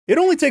It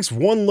only takes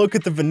one look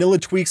at the Vanilla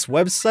Tweaks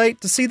website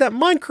to see that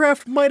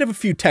Minecraft might have a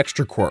few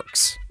texture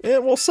quirks.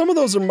 And while some of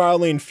those are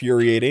mildly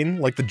infuriating,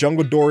 like the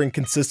jungle door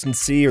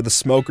inconsistency or the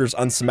smoker's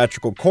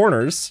unsymmetrical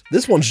corners,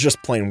 this one's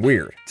just plain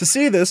weird. To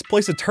see this,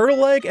 place a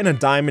turtle egg and a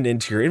diamond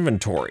into your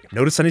inventory.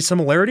 Notice any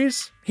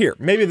similarities? Here,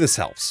 maybe this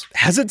helps.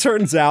 As it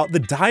turns out, the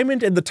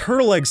diamond and the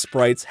turtle egg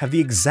sprites have the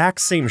exact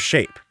same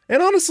shape.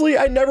 And honestly,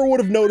 I never would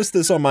have noticed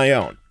this on my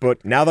own,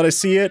 but now that I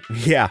see it,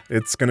 yeah,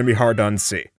 it's gonna be hard to unsee.